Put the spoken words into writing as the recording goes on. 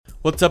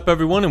What's up,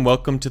 everyone, and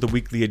welcome to the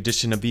weekly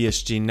edition of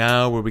ESG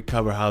Now, where we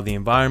cover how the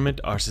environment,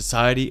 our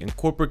society, and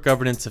corporate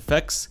governance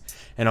affects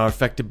and are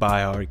affected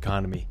by our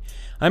economy.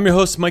 I'm your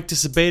host, Mike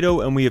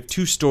Disabato, and we have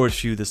two stories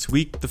for you this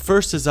week. The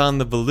first is on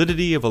the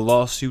validity of a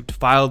lawsuit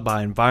filed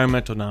by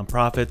environmental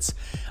nonprofits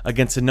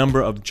against a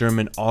number of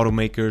German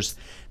automakers.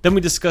 Then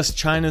we discuss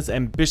China's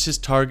ambitious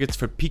targets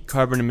for peak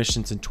carbon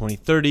emissions in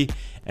 2030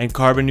 and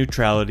carbon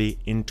neutrality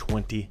in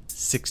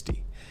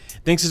 2060.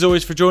 Thanks as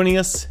always for joining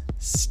us.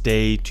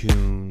 Stay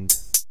tuned.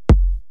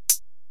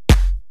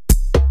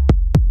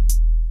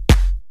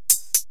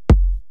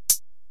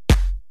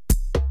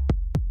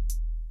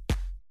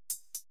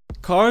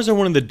 Cars are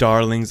one of the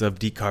darlings of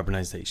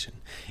decarbonization.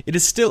 It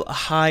is still a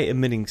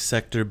high-emitting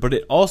sector, but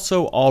it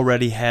also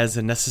already has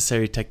the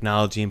necessary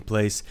technology in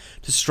place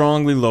to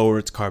strongly lower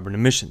its carbon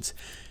emissions.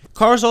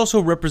 Cars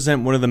also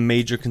represent one of the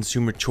major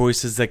consumer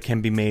choices that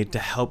can be made to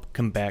help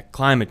combat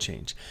climate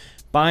change.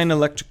 Buy an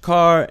electric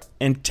car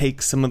and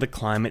take some of the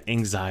climate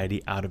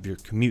anxiety out of your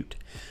commute.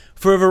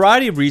 For a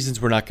variety of reasons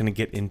we're not going to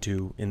get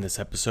into in this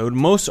episode,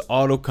 most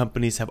auto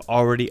companies have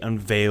already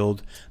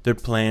unveiled their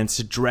plans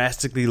to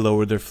drastically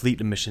lower their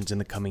fleet emissions in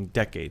the coming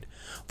decade.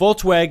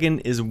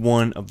 Volkswagen is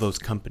one of those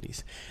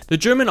companies. The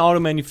German auto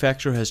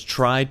manufacturer has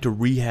tried to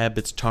rehab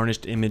its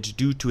tarnished image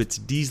due to its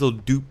diesel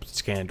dupe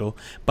scandal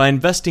by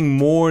investing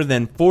more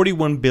than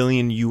 $41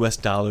 billion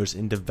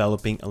in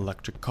developing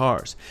electric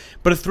cars.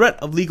 But a threat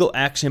of legal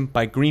action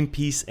by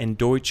Greenpeace and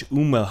Deutsche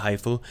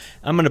Umwelthilfe,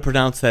 I'm going to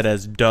pronounce that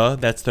as DUH,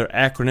 that's their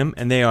acronym,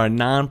 and they are a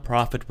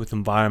non-profit with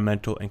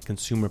environmental and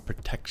consumer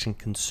protection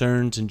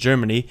concerns in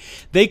Germany.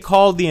 They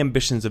call the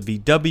ambitions of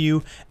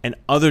VW and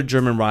other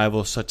German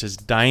rivals such as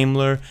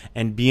Daimler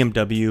and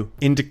BMW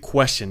into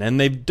question, and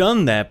they've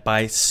done that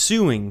by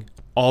suing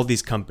all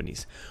these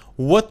companies.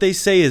 What they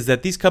say is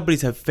that these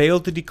companies have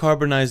failed to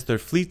decarbonize their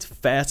fleets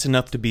fast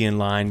enough to be in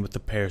line with the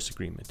Paris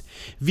Agreement.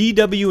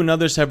 VW and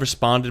others have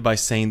responded by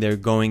saying they're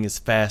going as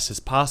fast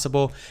as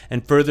possible,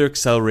 and further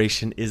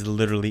acceleration is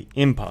literally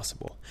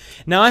impossible.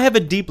 Now, I have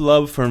a deep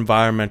love for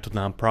environmental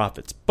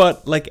nonprofits,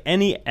 but like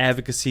any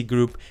advocacy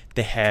group,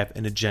 they have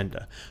an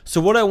agenda.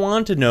 So what I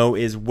want to know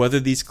is whether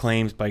these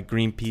claims by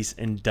Greenpeace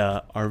and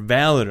DUH are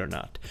valid or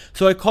not.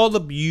 So I called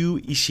up Yu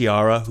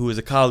Ishihara, who is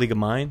a colleague of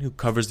mine who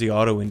covers the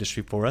auto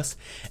industry for us,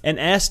 and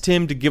asked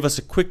him to give us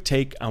a quick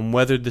take on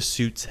whether the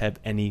suits have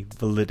any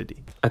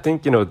validity. I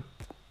think, the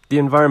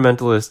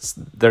environmentalists,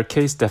 their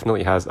case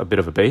definitely has a bit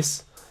of a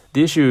base.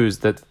 The issue is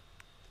that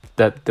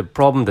the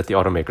problem that the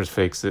automakers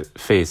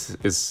face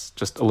is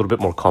just a little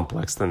bit more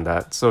complex than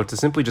that. So to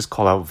simply just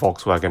call out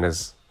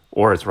Volkswagen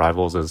or its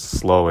rivals as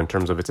slow in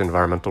terms of its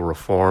environmental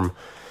reform,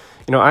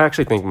 I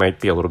actually think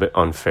might be a little bit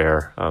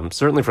unfair.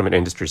 Certainly from an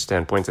industry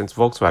standpoint, since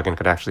Volkswagen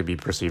could actually be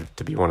perceived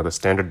to be one of the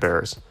standard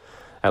bearers,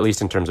 at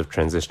least in terms of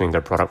transitioning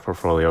their product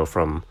portfolio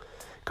from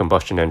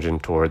combustion engine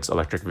towards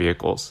electric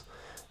vehicles.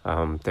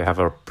 They have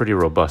a pretty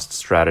robust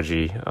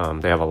strategy.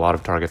 They have a lot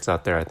of targets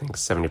out there. I think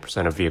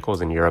 70% of vehicles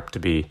in Europe to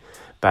be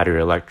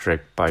battery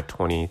electric by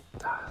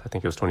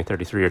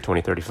 2033 or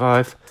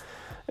 2035.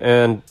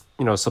 And,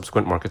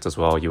 subsequent markets as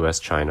well, US,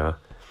 China.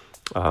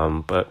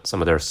 But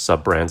some of their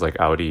sub-brands like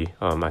Audi,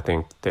 I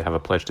think they have a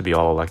pledge to be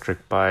all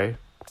electric by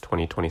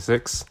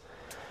 2026.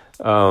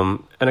 And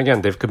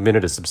again, they've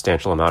committed a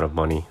substantial amount of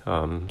money,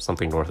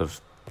 something north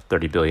of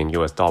 $30 billion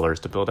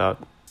to build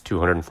out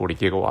 240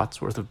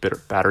 gigawatts worth of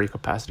battery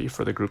capacity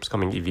for the group's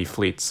coming EV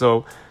fleet.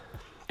 So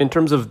in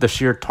terms of the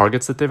sheer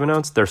targets that they've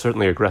announced, they're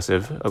certainly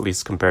aggressive, at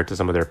least compared to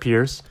some of their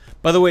peers.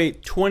 By the way,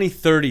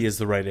 2030 is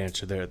the right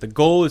answer there. The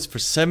goal is for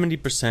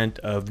 70%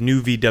 of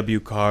new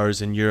VW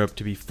cars in Europe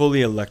to be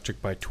fully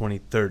electric by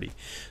 2030.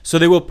 So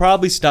they will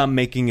probably stop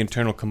making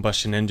internal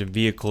combustion engine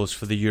vehicles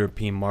for the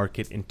European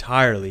market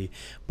entirely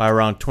by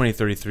around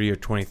 2033 or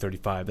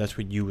 2035. That's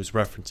what you was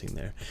referencing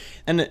there.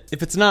 And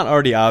if it's not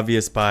already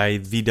obvious by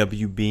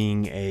VW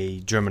being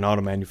a German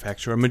auto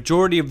manufacturer, a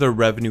majority of their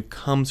revenue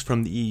comes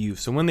from the EU.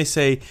 So when they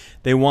say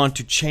they want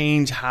to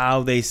change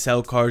how they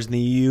sell cars in the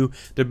EU,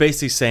 they're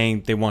basically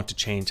saying they want to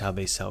change how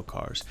they sell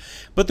cars.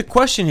 But the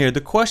question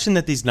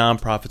that these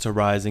nonprofits are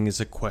raising is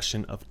a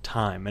question of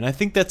time. And I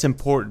think that's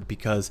important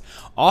because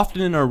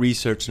often in our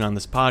research and on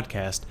this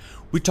podcast,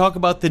 we talk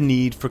about the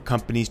need for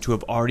companies to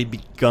have already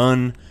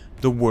begun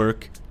the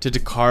work to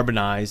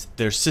decarbonize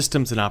their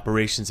systems and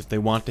operations if they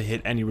want to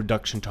hit any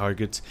reduction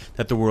targets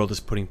that the world is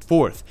putting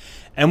forth.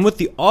 And with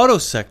the auto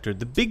sector,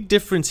 the big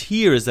difference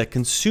here is that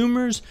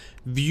consumers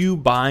view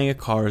buying a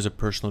car as a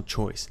personal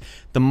choice.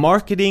 The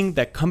marketing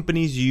that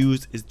companies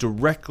use is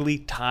directly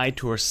tied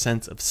to our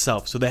sense of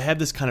self. So they have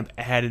this kind of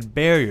added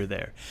barrier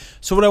there.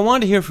 So what I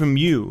wanted to hear from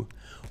you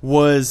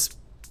was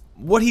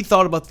what he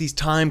thought about these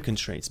time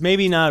constraints.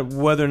 Maybe not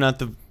whether or not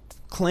the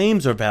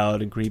claims are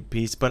valid in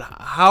Greenpeace, but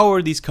how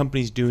are these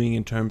companies doing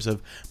in terms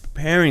of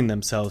preparing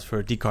themselves for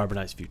a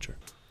decarbonized future?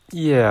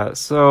 Yeah,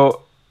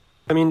 so,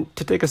 to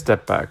take a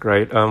step back,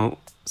 right?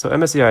 So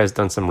MSCI has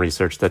done some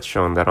research that's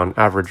shown that on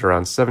average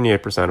around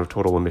 78% of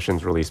total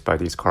emissions released by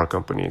these car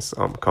companies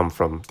come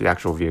from the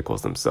actual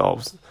vehicles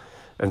themselves.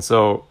 And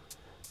so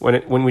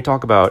when we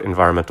talk about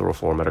environmental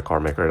reform at a car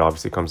maker, it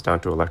obviously comes down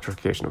to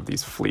electrification of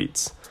these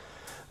fleets.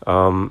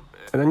 And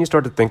then you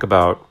start to think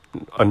about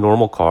a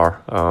normal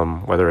car,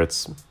 whether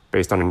it's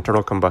based on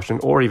internal combustion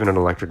or even an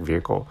electric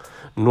vehicle.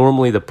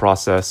 Normally, the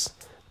process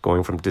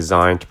going from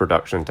design to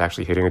production to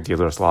actually hitting a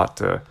dealer's lot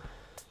to,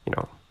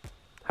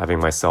 having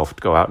myself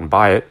go out and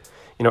buy it,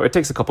 it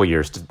takes a couple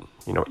years to,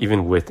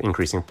 even with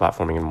increasing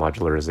platforming and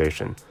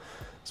modularization.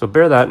 So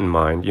bear that in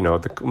mind.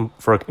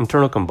 For an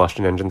internal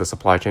combustion engine, the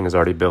supply chain is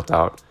already built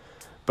out.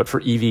 But for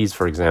EVs,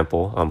 for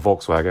example,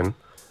 Volkswagen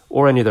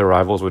or any of their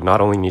rivals would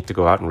not only need to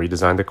go out and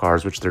redesign the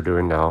cars, which they're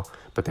doing now,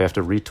 but they have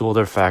to retool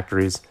their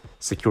factories,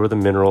 secure the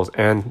minerals,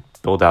 and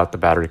build out the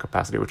battery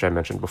capacity, which I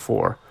mentioned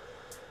before.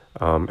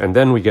 And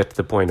then we get to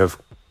the point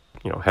of,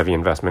 heavy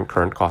investment,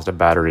 current cost of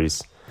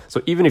batteries.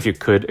 So even if you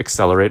could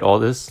accelerate all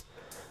this,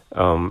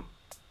 the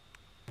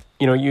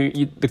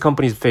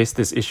companies face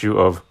this issue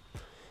of,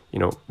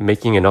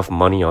 making enough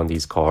money on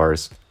these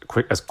cars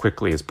as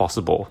quickly as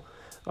possible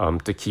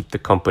to keep the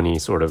company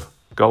sort of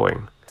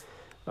going.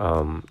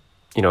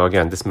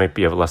 Again, this might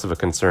be less of a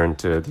concern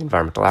to the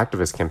environmental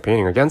activists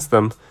campaigning against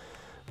them,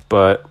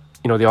 but,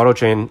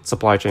 the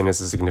supply chain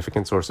is a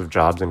significant source of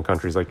jobs in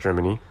countries like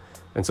Germany.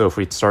 And so if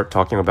we start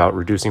talking about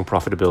reducing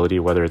profitability,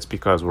 whether it's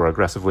because we're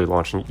aggressively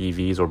launching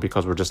EVs or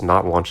because we're just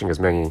not launching as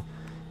many,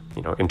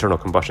 internal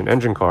combustion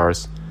engine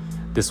cars,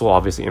 this will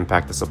obviously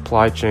impact the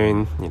supply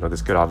chain.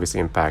 This could obviously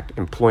impact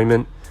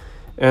employment,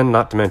 and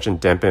not to mention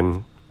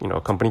dampen,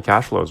 company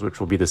cash flows, which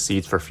will be the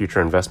seeds for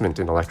future investment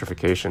in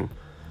electrification.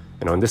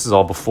 And this is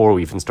all before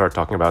we even start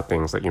talking about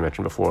things like you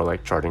mentioned before,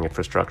 like charging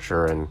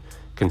infrastructure and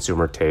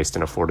consumer taste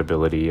and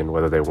affordability and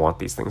whether they want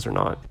these things or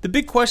not. The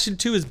big question,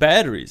 too, is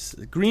batteries.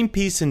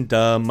 Greenpeace and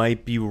DUH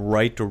might be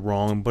right or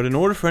wrong, but in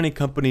order for any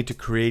company to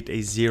create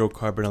a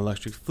zero-carbon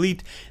electric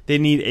fleet, they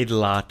need a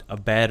lot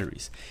of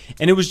batteries.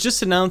 And it was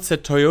just announced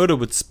that Toyota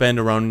would spend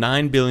around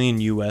 $9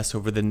 billion US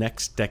over the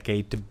next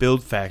decade to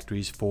build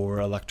factories for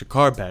electric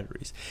car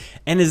batteries.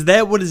 And is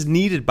that what is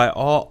needed by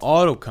all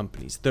auto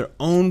companies, their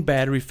own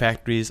battery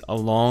factories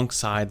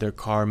alongside their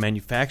car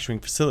manufacturing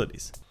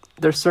facilities?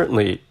 There's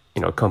certainly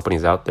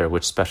companies out there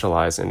which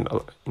specialize in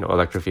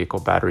electric vehicle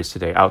batteries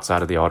today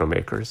outside of the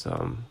automakers.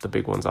 The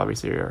big ones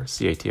obviously are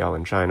CATL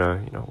in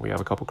China. We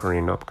have a couple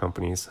Korean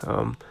companies.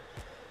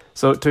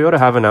 So Toyota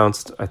have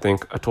announced, I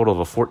think, a total of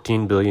a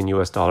 $14 billion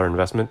US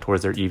investment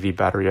towards their EV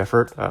battery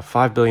effort.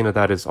 $5 billion of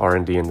that is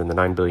R&D, and then the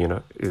 $9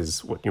 billion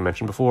is what you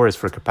mentioned before, is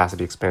for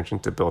capacity expansion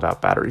to build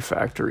out battery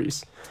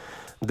factories.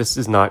 This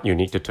is not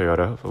unique to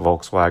Toyota.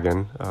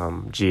 Volkswagen,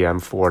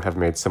 GM, Ford have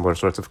made similar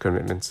sorts of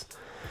commitments.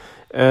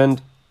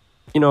 And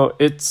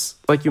it's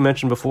like you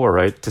mentioned before,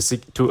 right?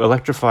 To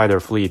electrify their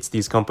fleets,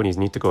 these companies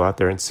need to go out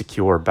there and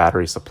secure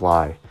battery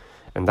supply.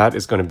 And that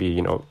is going to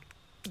be,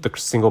 the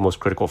single most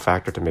critical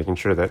factor to making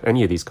sure that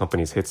any of these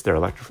companies hits their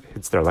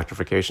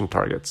electrification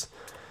targets.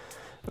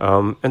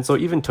 And so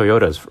even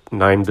Toyota's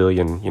 $9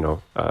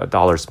 billion,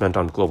 dollars spent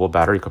on global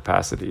battery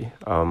capacity,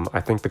 I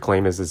think the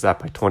claim is that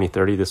by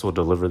 2030, this will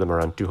deliver them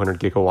around 200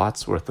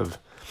 gigawatts worth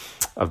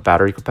of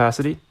battery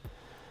capacity.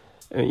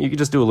 And you can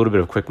just do a little bit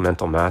of quick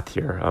mental math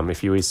here.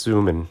 If you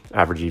assume an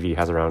average EV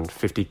has around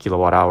 50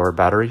 kilowatt hour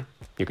battery,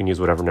 you can use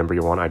whatever number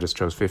you want. I just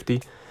chose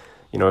 50.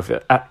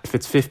 If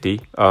it's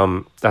 50,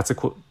 that's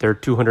their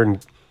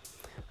 200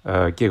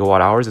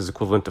 gigawatt hours is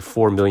equivalent to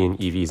 4 million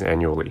EVs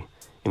annually,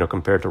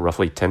 compared to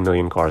roughly 10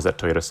 million cars that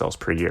Toyota sells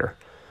per year.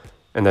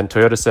 And then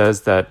Toyota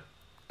says that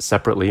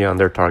separately on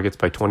their targets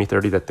by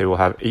 2030 that they will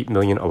have 8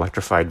 million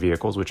electrified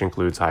vehicles, which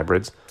includes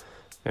hybrids,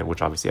 and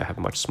which obviously have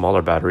much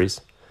smaller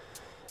batteries.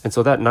 And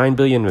so that $9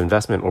 billion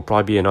investment will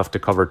probably be enough to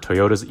cover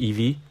Toyota's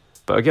EV,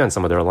 but again,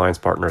 some of their alliance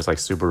partners like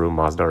Subaru,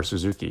 Mazda, or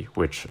Suzuki,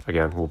 which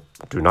again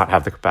do not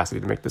have the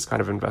capacity to make this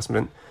kind of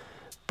investment,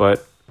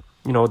 but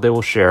they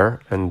will share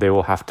and they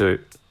will have to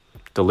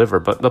deliver.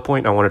 But the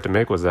point I wanted to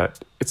make was that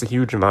it's a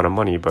huge amount of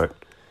money, but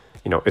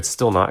it's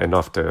still not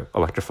enough to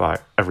electrify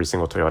every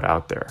single Toyota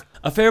out there.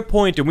 A fair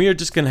point, and we are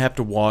just going to have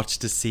to watch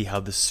to see how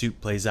the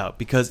suit plays out,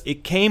 because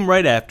it came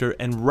right after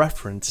and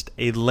referenced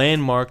a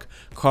landmark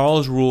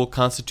Karlsruhe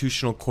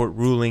Constitutional Court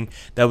ruling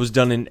that was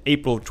done in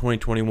April of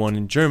 2021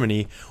 in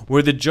Germany,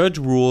 where the judge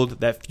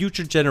ruled that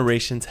future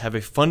generations have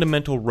a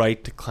fundamental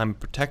right to climate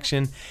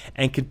protection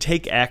and can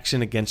take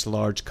action against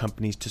large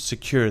companies to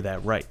secure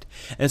that right.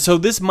 And so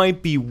this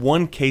might be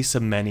one case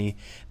of many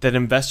that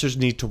investors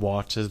need to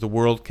watch as the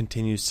world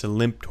continues to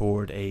limp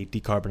toward a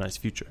decarbonized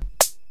future.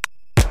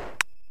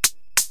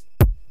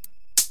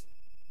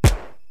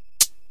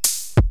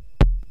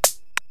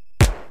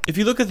 If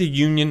you look at the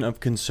Union of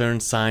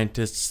Concerned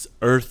Scientists'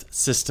 Earth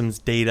Systems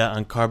data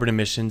on carbon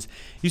emissions,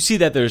 you see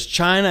that there's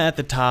China at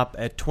the top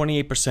at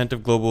 28%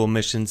 of global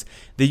emissions,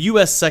 the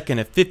US second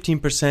at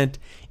 15%,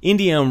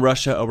 India and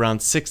Russia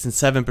around 6 and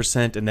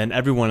 7%, and then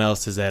everyone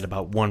else is at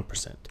about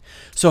 1%.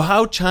 So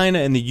how China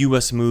and the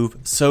US move,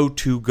 so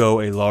too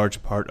go a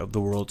large part of the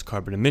world's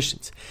carbon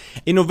emissions.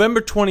 In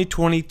November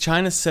 2020,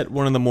 China set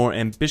one of the more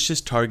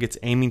ambitious targets,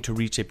 aiming to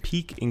reach a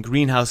peak in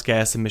greenhouse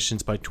gas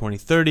emissions by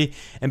 2030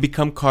 and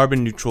become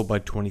carbon neutral neutral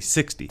by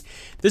 2060.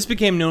 This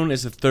became known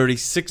as the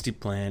 30-60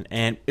 plan,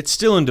 and it's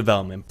still in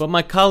development, but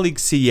my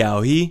colleagues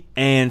Xiao He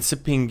and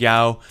Siping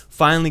Yao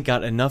finally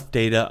got enough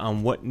data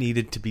on what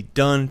needed to be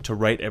done to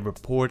write a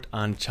report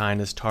on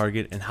China's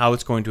target and how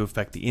it's going to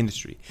affect the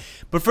industry.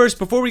 But first,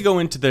 before we go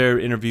into their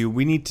interview,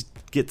 we need to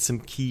get some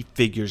key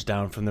figures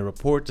down from the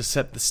report to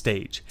set the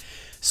stage.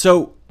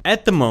 So,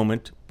 at the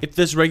moment, if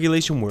this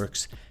regulation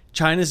works,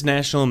 China's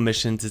national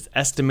emissions is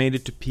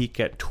estimated to peak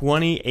at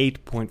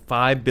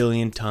 28.5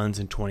 billion tons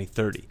in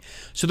 2030.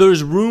 So there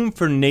is room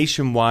for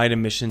nationwide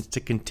emissions to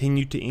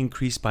continue to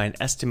increase by an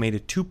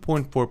estimated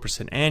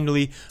 2.4%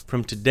 annually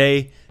from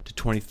today to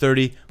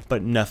 2030,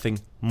 but nothing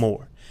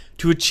more.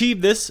 To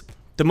achieve this,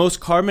 the most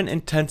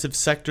carbon-intensive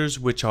sectors,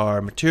 which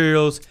are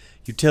materials,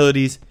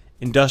 utilities,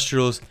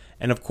 industrials,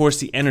 and of course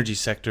the energy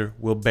sector,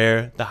 will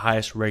bear the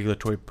highest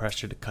regulatory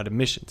pressure to cut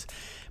emissions.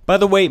 By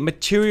the way,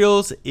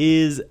 materials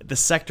is the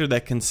sector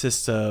that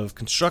consists of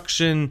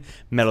construction,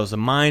 metals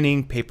and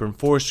mining, paper and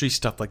forestry,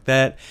 stuff like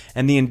that.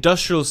 And the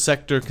industrial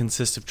sector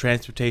consists of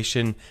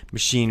transportation,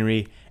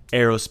 machinery,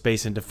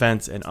 aerospace and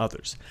defense, and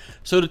others.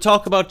 So to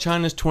talk about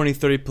China's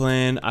 2030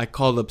 plan, I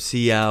called up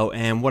Xiao,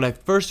 and what I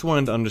first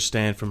wanted to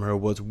understand from her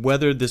was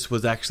whether this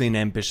was actually an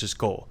ambitious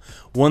goal,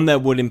 one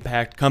that would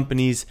impact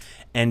companies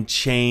and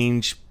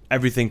change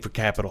everything for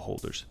capital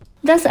holders.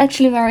 That's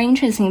actually very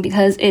interesting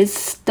because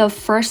it's the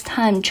first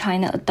time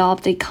China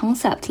adopted a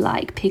concept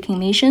like peak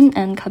emission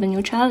and carbon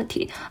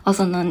neutrality,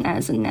 also known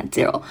as net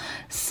zero.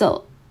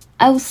 So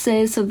I would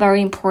say it's a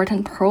very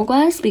important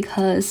progress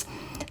because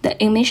the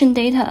emission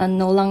data are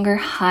no longer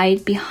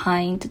hide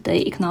behind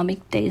the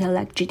economic data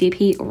like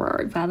GDP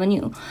or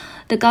revenue.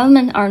 The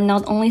government are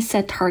not only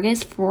set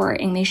targets for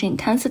emission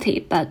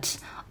intensity, but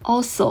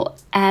also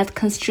add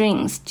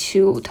constraints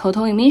to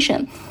total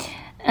emission.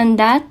 And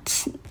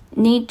that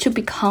need to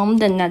become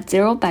the net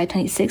zero by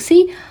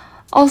 2060.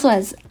 Also,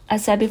 as I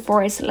said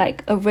before, it's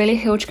like a really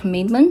huge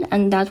commitment,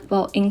 and that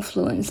will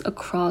influence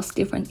across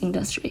different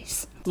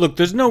industries. Look,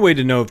 there's no way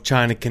to know if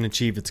China can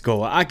achieve its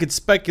goal. I could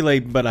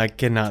speculate, but I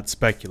cannot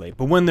speculate.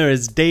 But when there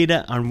is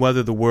data on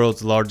whether the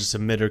world's largest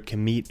emitter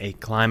can meet a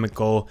climate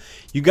goal,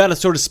 you gotta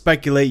sort of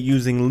speculate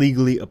using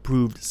legally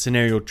approved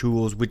scenario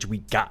tools, which we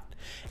got.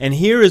 And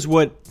here is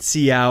what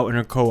Xiao and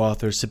her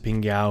co-author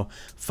Siping Yao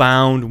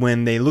found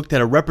when they looked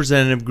at a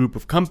representative group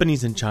of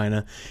companies in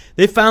China.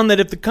 They found that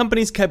if the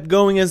companies kept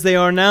going as they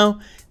are now,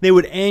 they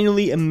would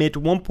annually emit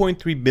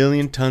 1.3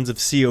 billion tons of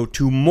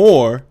CO2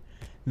 more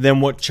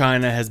than what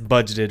China has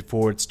budgeted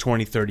for its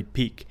 2030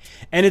 peak.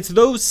 And it's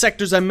those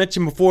sectors I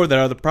mentioned before that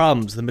are the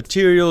problems: the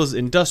materials,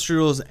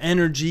 industrials,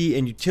 energy,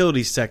 and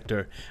utility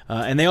sector.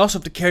 And they also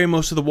have to carry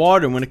most of the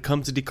water when it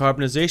comes to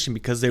decarbonization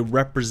because they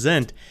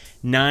represent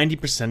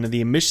 90% of the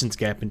emissions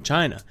gap in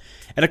China.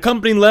 At a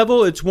company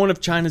level, it's one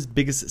of China's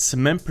biggest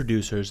cement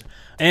producers,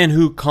 and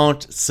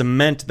Hucont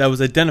Cement that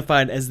was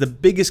identified as the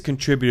biggest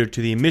contributor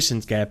to the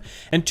emissions gap,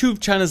 and two of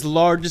China's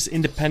largest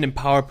independent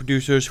power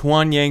producers,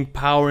 Huanyang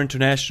Power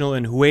International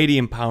and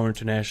Huadian Power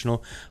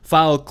International,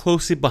 followed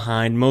closely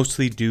behind,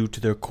 mostly due to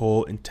their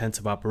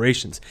coal-intensive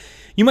operations.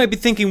 You might be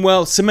thinking,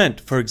 well, cement,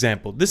 for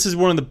example. This is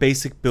one of the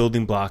basic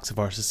building blocks of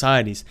our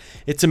societies.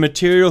 It's a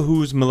material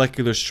whose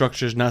molecular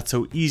structure is not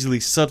so easily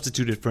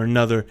substituted for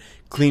another,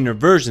 cleaner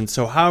version,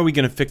 so how are we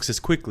going to fix this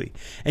quickly?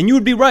 And you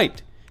would be right.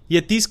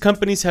 Yet these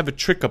companies have a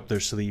trick up their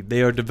sleeve.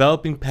 They are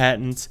developing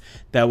patents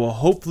that will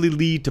hopefully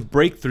lead to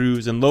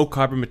breakthroughs in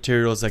low-carbon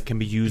materials that can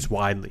be used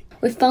widely.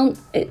 We found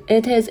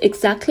it is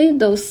exactly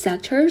those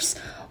sectors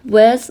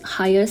with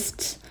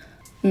highest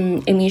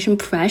emission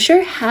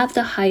pressure have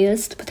the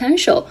highest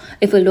potential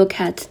if we look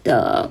at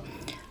the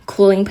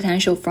cooling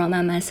potential from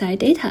MSI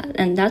data,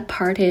 and that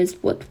part is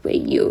what we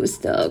use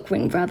the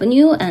green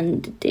revenue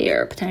and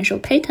their potential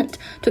patent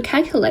to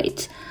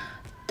calculate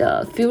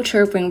the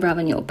future green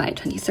revenue by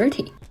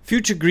 2030.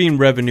 Future green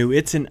revenue,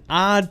 it's an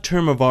odd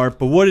term of art,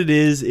 but what it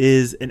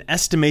is an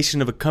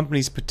estimation of a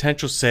company's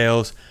potential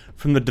sales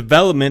from the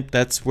development,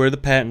 that's where the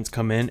patents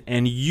come in,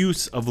 and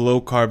use of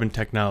low-carbon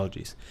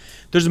technologies.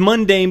 There's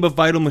mundane but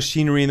vital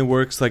machinery in the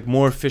works, like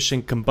more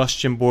efficient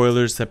combustion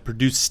boilers that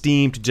produce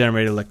steam to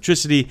generate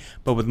electricity,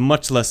 but with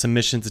much less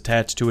emissions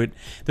attached to it.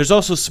 There's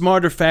also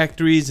smarter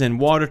factories and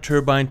water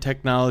turbine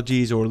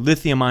technologies, or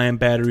lithium-ion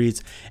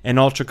batteries and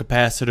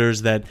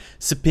ultracapacitors that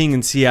Siping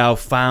and Xiao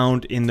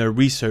found in their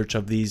research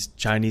of these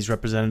Chinese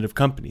representative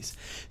companies.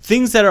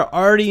 Things that are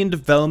already in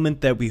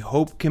development that we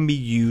hope can be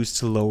used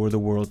to lower the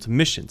world's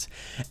emissions.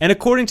 And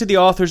according to the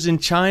authors in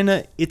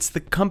China, it's the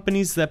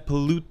companies that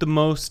pollute the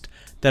most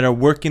that are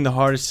working the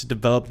hardest to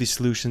develop these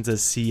solutions,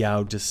 as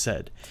Xiao just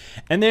said.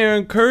 And they are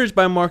encouraged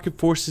by market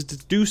forces to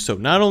do so,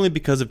 not only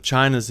because of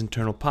China's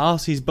internal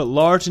policies, but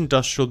large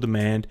industrial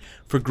demand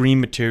for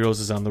green materials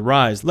is on the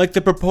rise, like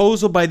the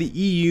proposal by the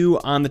EU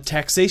on the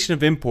taxation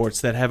of imports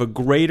that have a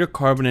greater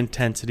carbon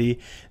intensity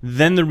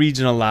than the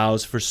region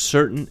allows for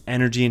certain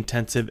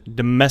energy-intensive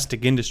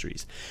domestic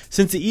industries.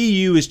 Since the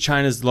EU is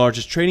China's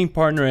largest trading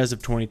partner as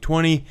of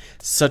 2020,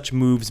 such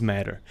moves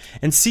matter.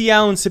 And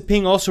Xiao and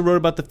Siping also wrote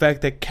about the fact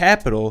that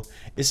capital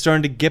is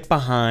starting to get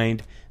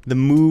behind the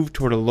move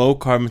toward a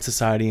low-carbon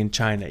society in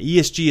China.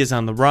 ESG is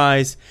on the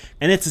rise,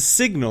 and it's a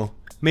signal,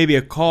 maybe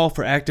a call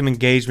for active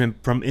engagement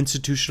from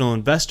institutional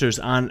investors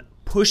on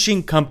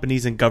pushing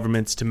companies and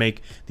governments to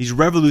make these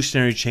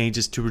revolutionary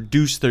changes to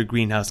reduce their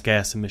greenhouse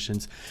gas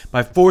emissions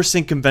by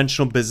forcing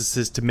conventional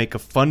businesses to make a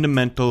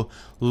fundamental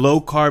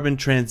low-carbon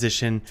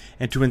transition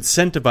and to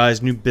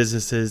incentivize new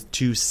businesses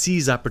to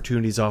seize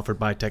opportunities offered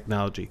by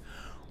technology.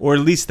 Or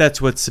at least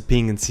that's what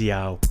Siping and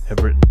Xiao have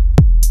written.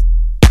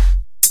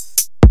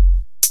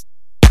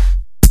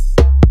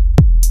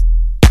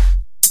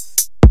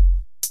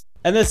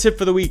 And that's it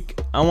for the week.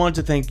 I want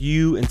to thank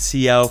you and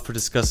Xiao for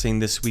discussing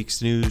this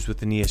week's news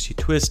with an ESG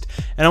twist.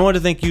 And I want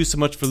to thank you so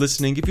much for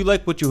listening. If you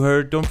like what you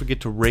heard, don't forget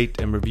to rate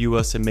and review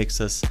us. It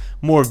makes us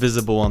more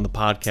visible on the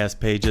podcast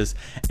pages.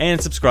 And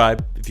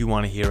subscribe if you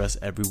want to hear us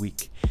every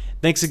week.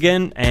 Thanks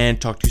again, and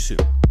talk to you soon.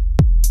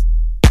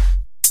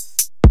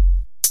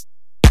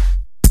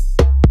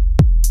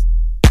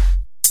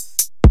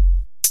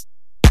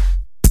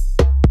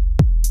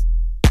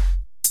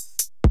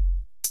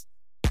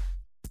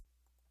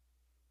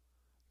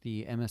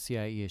 The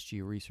MSCI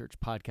ESG Research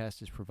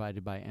podcast is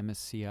provided by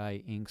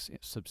MSCI Inc.'s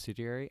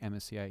subsidiary,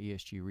 MSCI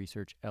ESG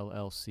Research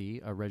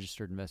LLC, a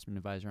registered investment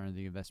advisor under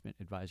the Investment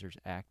Advisors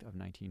Act of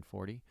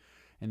 1940.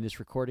 And this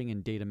recording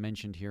and data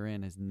mentioned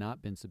herein has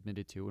not been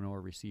submitted to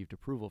nor received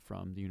approval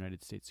from the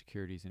United States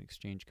Securities and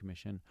Exchange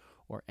Commission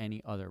or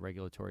any other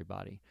regulatory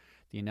body.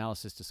 The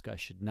analysis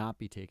discussed should not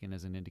be taken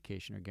as an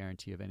indication or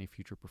guarantee of any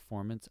future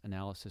performance,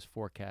 analysis,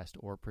 forecast,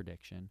 or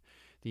prediction.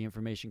 The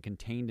information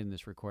contained in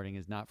this recording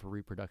is not for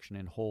reproduction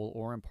in whole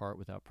or in part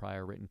without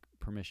prior written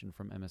permission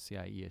from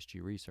MSCI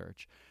ESG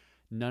Research.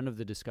 None of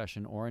the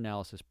discussion or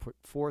analysis put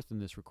forth in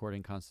this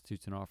recording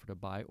constitutes an offer to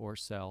buy or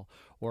sell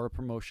or a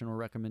promotion or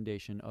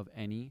recommendation of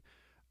any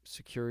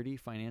security,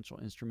 financial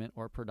instrument,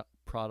 or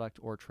product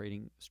or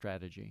trading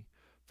strategy.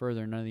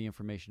 Further, none of the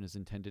information is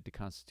intended to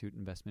constitute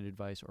investment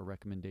advice or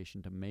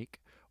recommendation to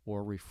make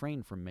or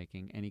refrain from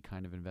making any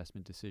kind of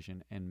investment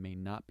decision and may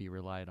not be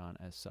relied on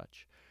as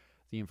such.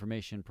 The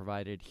information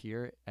provided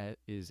here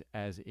is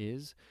as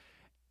is,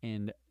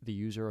 and the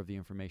user of the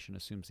information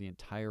assumes the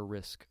entire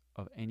risk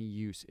of any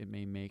use it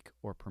may make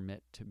or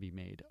permit to be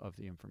made of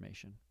the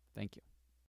information. Thank you.